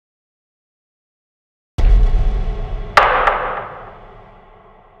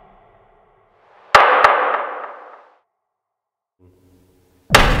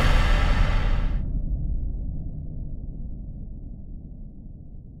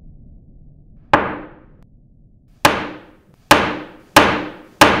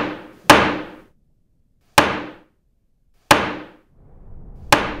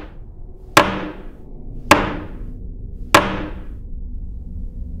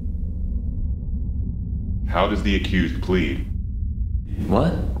How does the accused plead?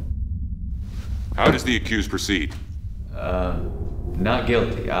 What? How does the accused proceed? Not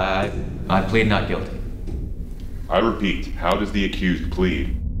guilty. I plead not guilty. I repeat, how does the accused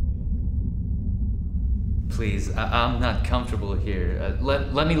plead? Please, I'm not comfortable here.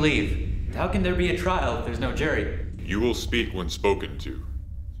 Let me leave. How can there be a trial if there's no jury? You will speak when spoken to.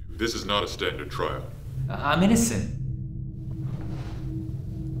 This is not a standard trial. I'm innocent.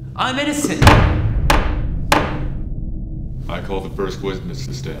 I'm innocent! I call the first witness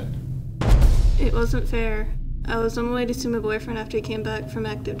to stand. It wasn't fair. I was on my way to see my boyfriend after he came back from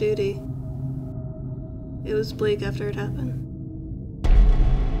active duty. It was bleak after it happened.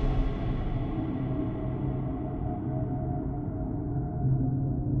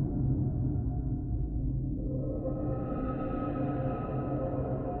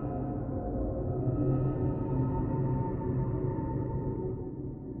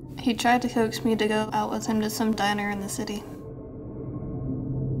 He tried to coax me to go out with him to some diner in the city.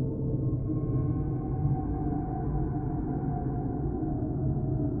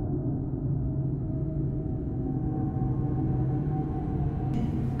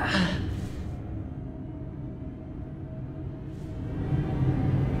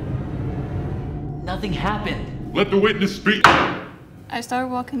 Nothing happened. Let the witness speak! I started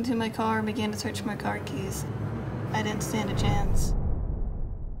walking to my car and began to search my car keys. I didn't stand a chance.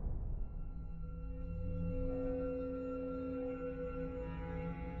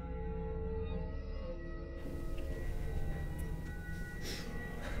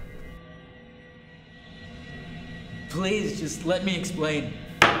 Please, just let me explain.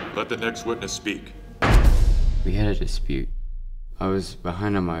 Let the next witness speak. We had a dispute. I was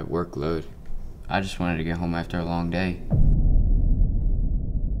behind on my workload. I just wanted to get home after a long day.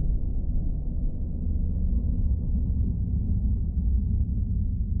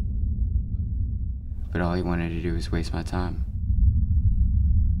 But all he wanted to do was waste my time.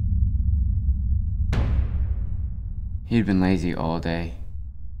 He had been lazy all day,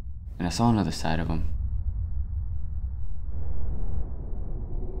 and I saw another side of him.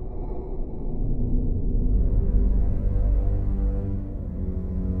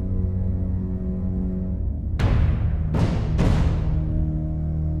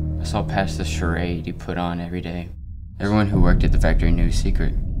 I saw past the charade he put on every day. Everyone who worked at the factory knew his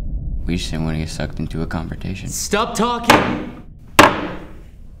secret. We just didn't want to get sucked into a confrontation. Stop talking!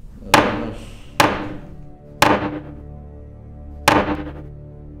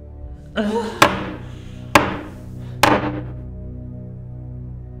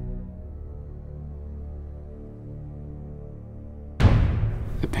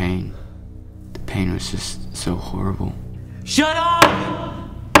 The pain was just so horrible. Shut up!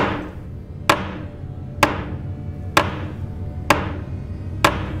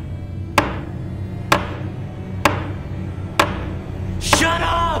 Shut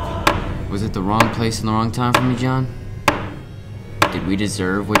up! Was it the wrong place and the wrong time for me, John? Did we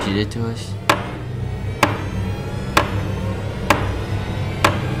deserve what you did to us?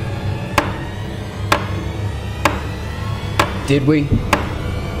 Did we?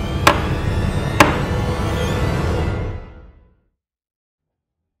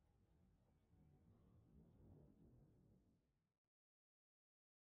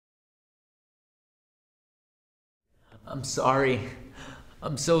 I'm sorry.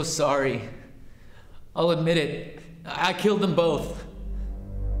 I'm so sorry. I'll admit it. I killed them both.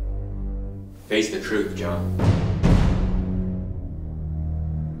 Face the truth, John.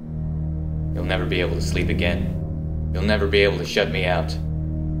 You'll never be able to sleep again. You'll never be able to shut me out.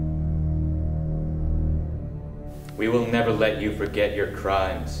 We will never let you forget your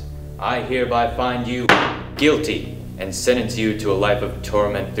crimes. I hereby find you guilty and sentence you to a life of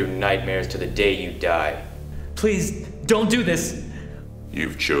torment through nightmares to the day you die. Please, don't do this.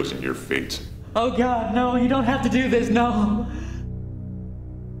 You've chosen your fate. Oh God, no, you don't have to do this, no.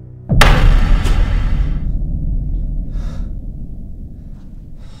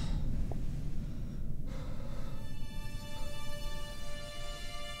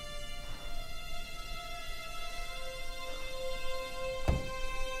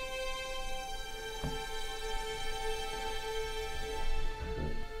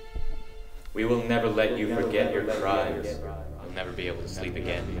 We will never let you forget your crimes. You'll never be able to sleep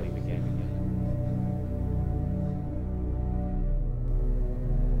again.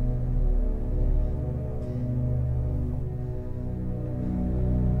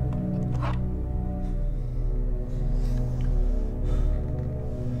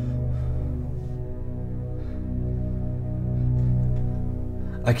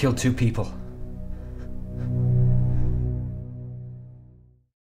 I killed 2 people.